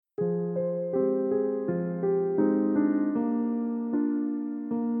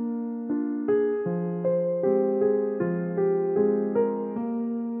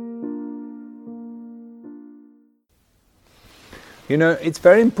It's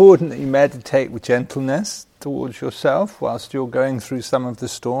very important that you meditate with gentleness towards yourself whilst you're going through some of the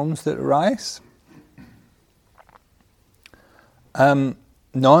storms that arise.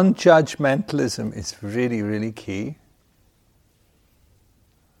 Non-judgmentalism is really, really key.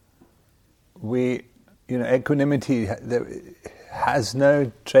 Equanimity has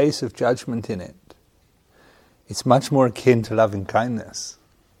no trace of judgment in it. It's much more akin to loving kindness.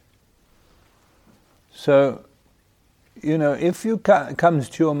 So, if comes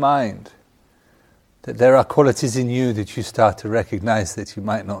to your mind that there are qualities in you that you start to recognize that you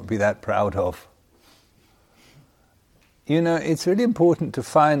might not be that proud of, it's really important to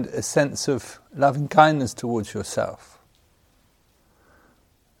find a sense of loving kindness towards yourself.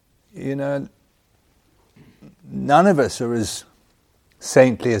 None of us are as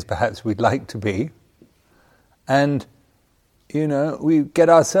saintly as perhaps we'd like to be. And, we get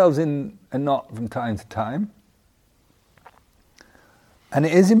ourselves in a knot from time to time. And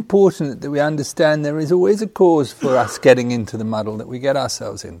it is important that we understand there is always a cause for us getting into the muddle that we get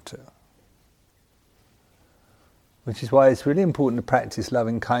ourselves into. Which is why it's really important to practice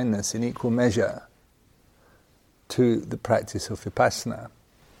loving kindness in equal measure to the practice of vipassana.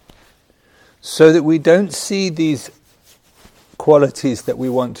 So that we don't see these qualities that we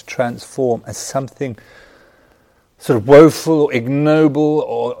want to transform as something sort of woeful or ignoble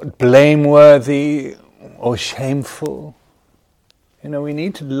or blameworthy or shameful. We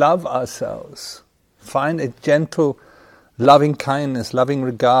need to love ourselves. Find a gentle, loving kindness, loving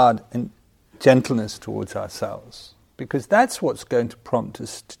regard and gentleness towards ourselves. Because that's what's going to prompt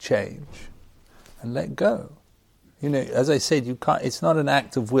us to change and let go. As I said, it's not an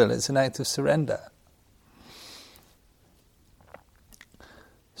act of will, it's an act of surrender.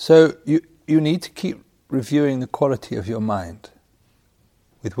 So you need to keep reviewing the quality of your mind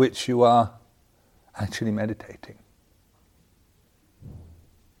with which you are actually meditating.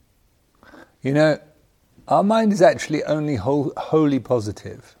 Our mind is actually only wholly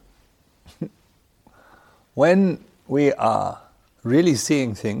positive. When we are really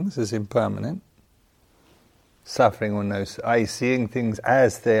seeing things as impermanent, suffering or no, i.e. seeing things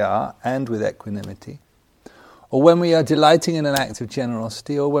as they are and with equanimity, or when we are delighting in an act of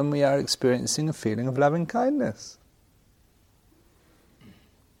generosity, or when we are experiencing a feeling of loving kindness.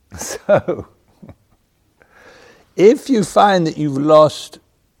 So, if you find that you've lost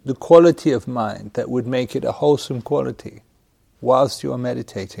the quality of mind that would make it a wholesome quality whilst you are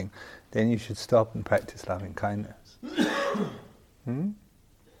meditating, then you should stop and practice loving kindness.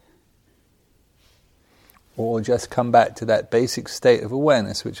 Or just come back to that basic state of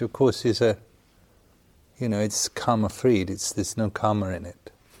awareness, which of course is it's karma-freed, there's no karma in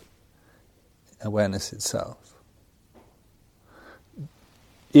it. Awareness itself.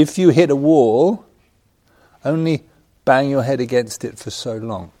 If you hit a wall, only bang your head against it for so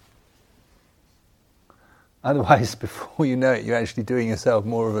long. Otherwise, before you know it, you're actually doing yourself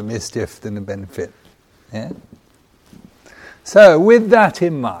more of a mischief than a benefit. Yeah? So, with that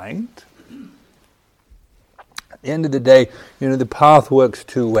in mind, at the end of the day, the path works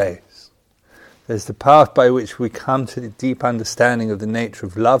two ways. There's the path by which we come to the deep understanding of the nature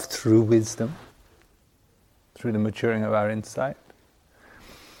of love through wisdom, through the maturing of our insight.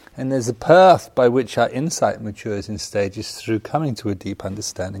 And there's a path by which our insight matures in stages through coming to a deep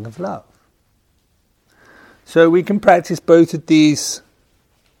understanding of love. So we can practice both of these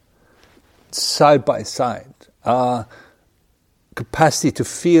side by side. Our capacity to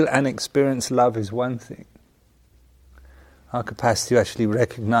feel and experience love is one thing. Our capacity to actually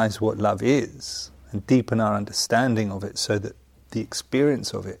recognize what love is and deepen our understanding of it so that the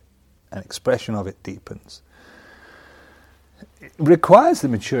experience of it and expression of it deepens. It requires the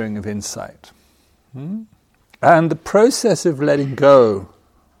maturing of insight. And the process of letting go,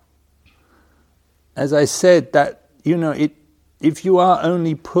 as I said, that, if you are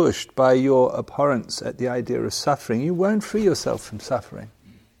only pushed by your abhorrence at the idea of suffering, you won't free yourself from suffering.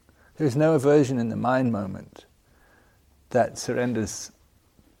 There is no aversion in the mind moment that surrenders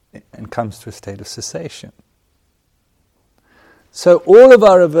and comes to a state of cessation. So all of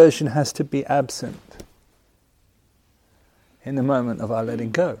our aversion has to be absent in the moment of our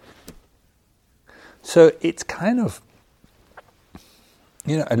letting go. So it's kind of,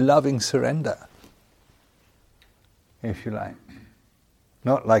 a loving surrender, if you like.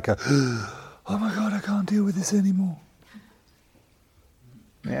 Not like a, oh my God, I can't deal with this anymore.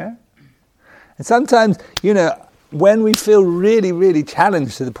 Yeah? And sometimes, when we feel really, really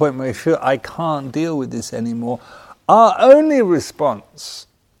challenged to the point where we feel, I can't deal with this anymore, our only response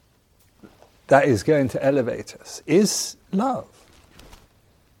that is going to elevate us is love.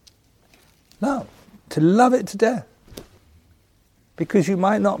 Love. To love it to death. because you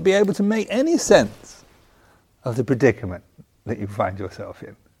might not be able to make any sense of the predicament that you find yourself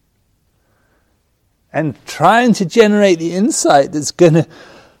in. And trying to generate the insight that's going to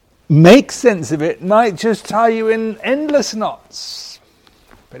make sense of it might just tie you in endless knots.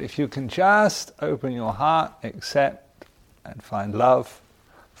 But if you can just open your heart, accept, and find love,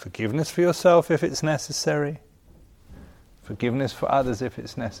 forgiveness for yourself if it's necessary, forgiveness for others if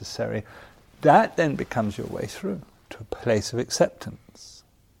it's necessary, that then becomes your way through to a place of acceptance.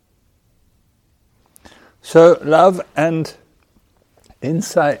 So love and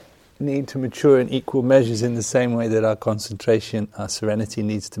insight need to mature in equal measures in the same way that our concentration, our serenity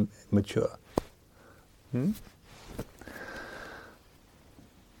needs to mature.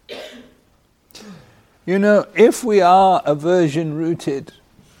 You know, if we are aversion rooted,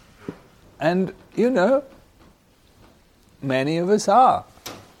 and many of us are,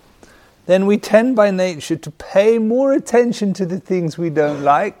 then we tend by nature to pay more attention to the things we don't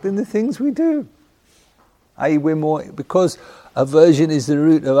like than the things we do. I.e., because aversion is the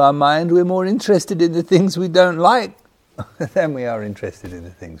root of our mind, we're more interested in the things we don't like than we are interested in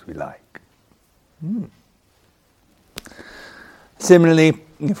the things we like. Similarly,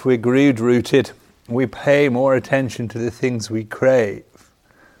 if we're greed-rooted, we pay more attention to the things we crave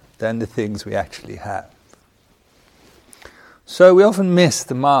than the things we actually have. So we often miss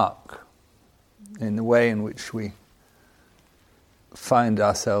the mark in the way in which we find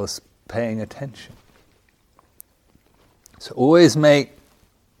ourselves paying attention. So always make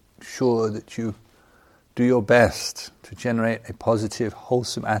sure that you do your best to generate a positive,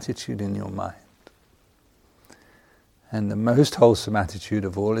 wholesome attitude in your mind. And the most wholesome attitude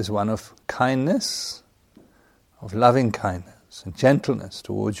of all is one of kindness, of loving kindness and gentleness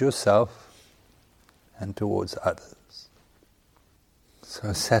towards yourself and towards others.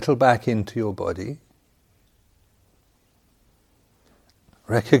 So settle back into your body.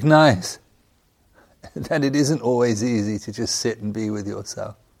 Recognize that it isn't always easy to just sit and be with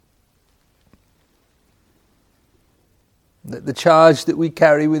yourself. That the charge that we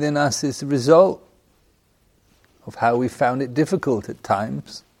carry within us is the result of how we found it difficult at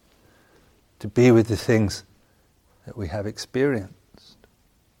times to be with the things that we have experienced.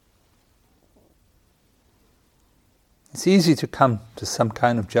 It's easy to come to some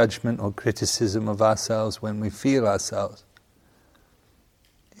kind of judgment or criticism of ourselves when we feel ourselves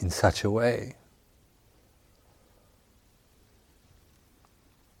in such a way.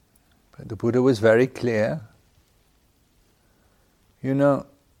 But the Buddha was very clear.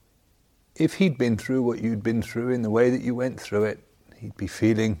 If he'd been through what you'd been through in the way that you went through it, he'd be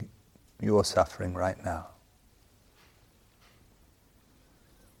feeling your suffering right now.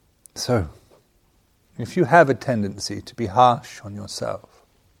 So, if you have a tendency to be harsh on yourself,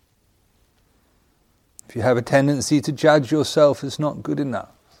 if you have a tendency to judge yourself as not good enough,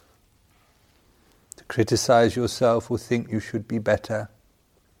 to criticize yourself or think you should be better,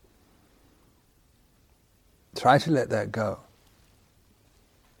 try to let that go.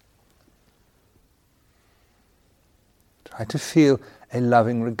 Try to feel a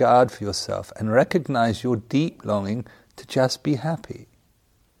loving regard for yourself and recognize your deep longing to just be happy.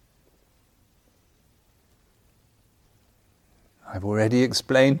 I've already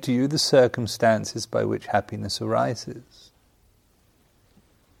explained to you the circumstances by which happiness arises.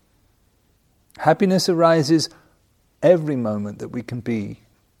 Happiness arises every moment that we can be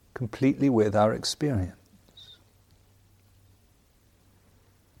completely with our experience.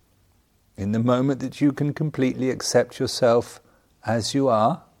 In the moment that you can completely accept yourself as you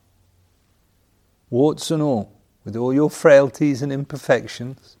are, warts and all, with all your frailties and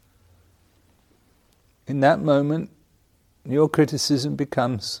imperfections, in that moment, your criticism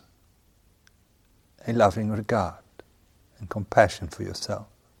becomes a loving regard and compassion for yourself.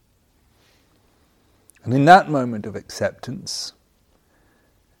 And in that moment of acceptance,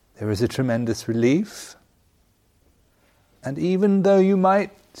 there is a tremendous relief, and even though you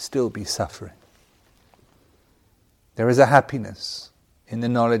might still be suffering, there is a happiness in the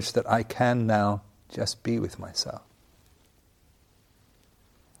knowledge that I can now just be with myself.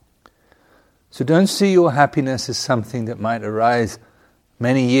 So don't see your happiness as something that might arise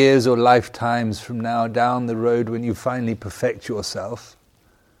many years or lifetimes from now down the road when you finally perfect yourself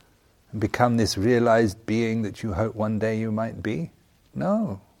and become this realized being that you hope one day you might be.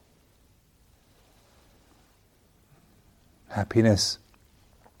 No. Happiness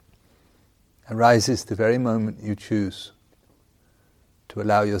arises the very moment you choose to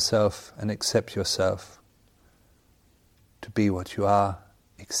allow yourself and accept yourself to be what you are,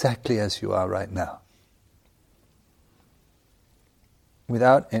 exactly as you are right now,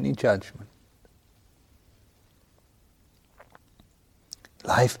 without any judgment.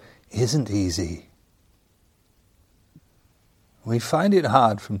 Life isn't easy. We find it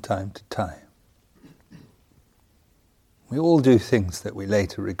hard from time to time. We all do things that we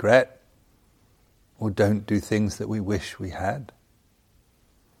later regret, or don't do things that we wish we had.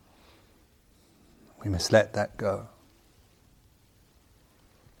 We must let that go.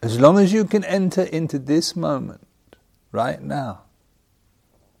 As long as you can enter into this moment, right now,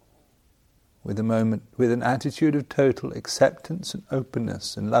 with an attitude of total acceptance and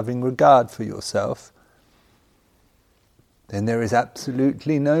openness and loving regard for yourself, then there is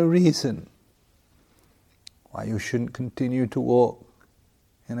absolutely no reason why you shouldn't continue to walk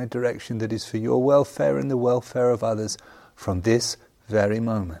in a direction that is for your welfare and the welfare of others from this very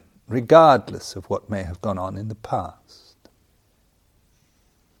moment, regardless of what may have gone on in the past.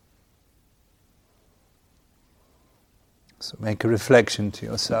 So make a reflection to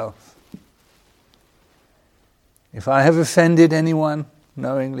yourself. If I have offended anyone,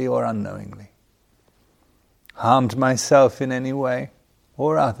 knowingly or unknowingly, harmed myself in any way,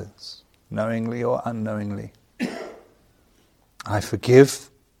 or others, knowingly or unknowingly, I forgive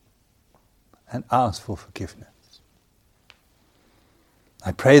and ask for forgiveness.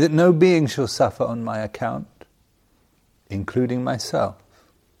 I pray that no being shall suffer on my account, including myself.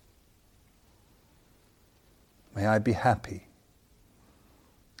 May I be happy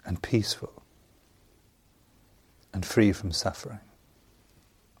and peaceful and free from suffering.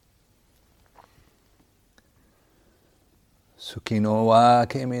 Sukhino va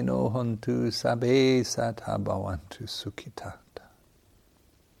kemino hontu sabbe sattha bhavantu sukhitata.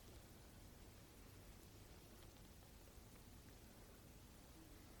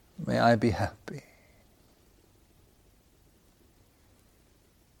 May I be happy.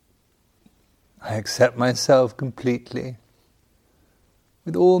 I accept myself completely,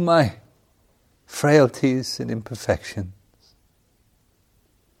 with all my frailties and imperfections.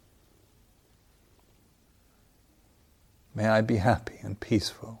 May I be happy and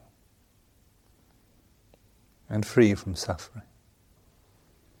peaceful and free from suffering.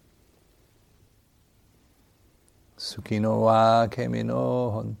 Sukhino va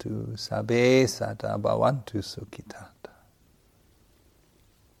kemino hontu sabbe sattha bhavantu sukhitata.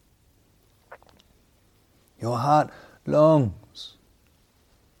 Your heart longs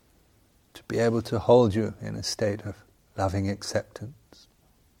to be able to hold you in a state of loving acceptance.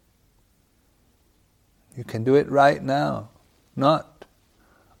 You can do it right now, not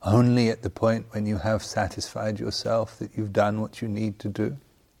only at the point when you have satisfied yourself that you've done what you need to do.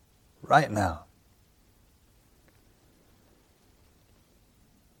 Right now.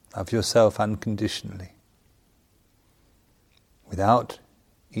 Love yourself unconditionally, without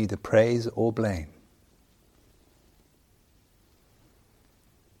either praise or blame.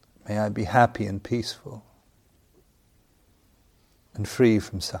 May I be happy and peaceful and free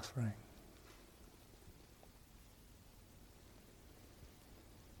from suffering.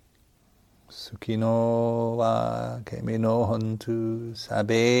 Sukhino va kemino hontu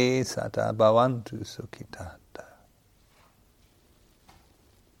sabbe sattha bhavantu sukhitata.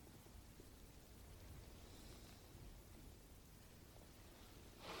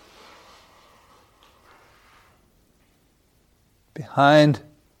 Behind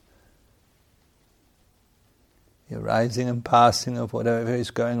the arising and passing of whatever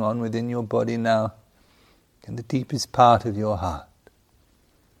is going on within your body now, in the deepest part of your heart,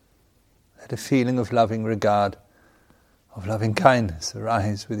 let a feeling of loving regard, of loving kindness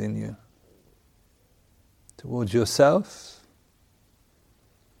arise within you, towards yourself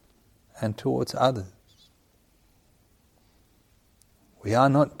and towards others. We are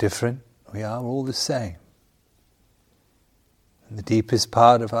not different, we are all the same. In the deepest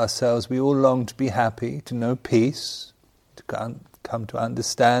part of ourselves, we all long to be happy, to know peace, to come to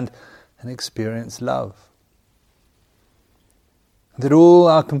understand and experience love. That all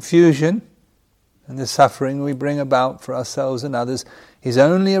our confusion and the suffering we bring about for ourselves and others is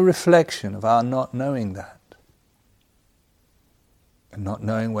only a reflection of our not knowing that, and not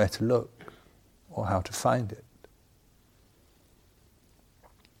knowing where to look or how to find it.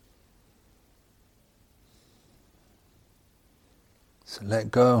 So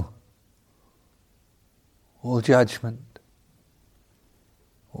let go all judgment,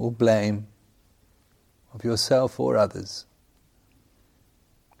 all blame of yourself or others,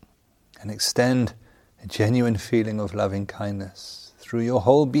 and extend a genuine feeling of loving kindness through your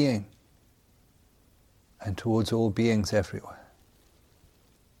whole being and towards all beings everywhere.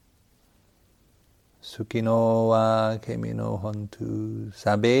 Sukhino va kemino hontu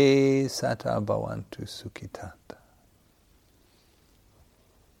sabbe sattha bhavantu sukhitata.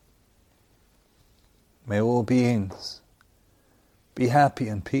 May all beings be happy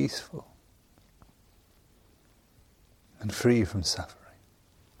and peaceful and free from suffering.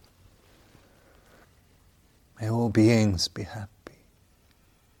 May all beings be happy.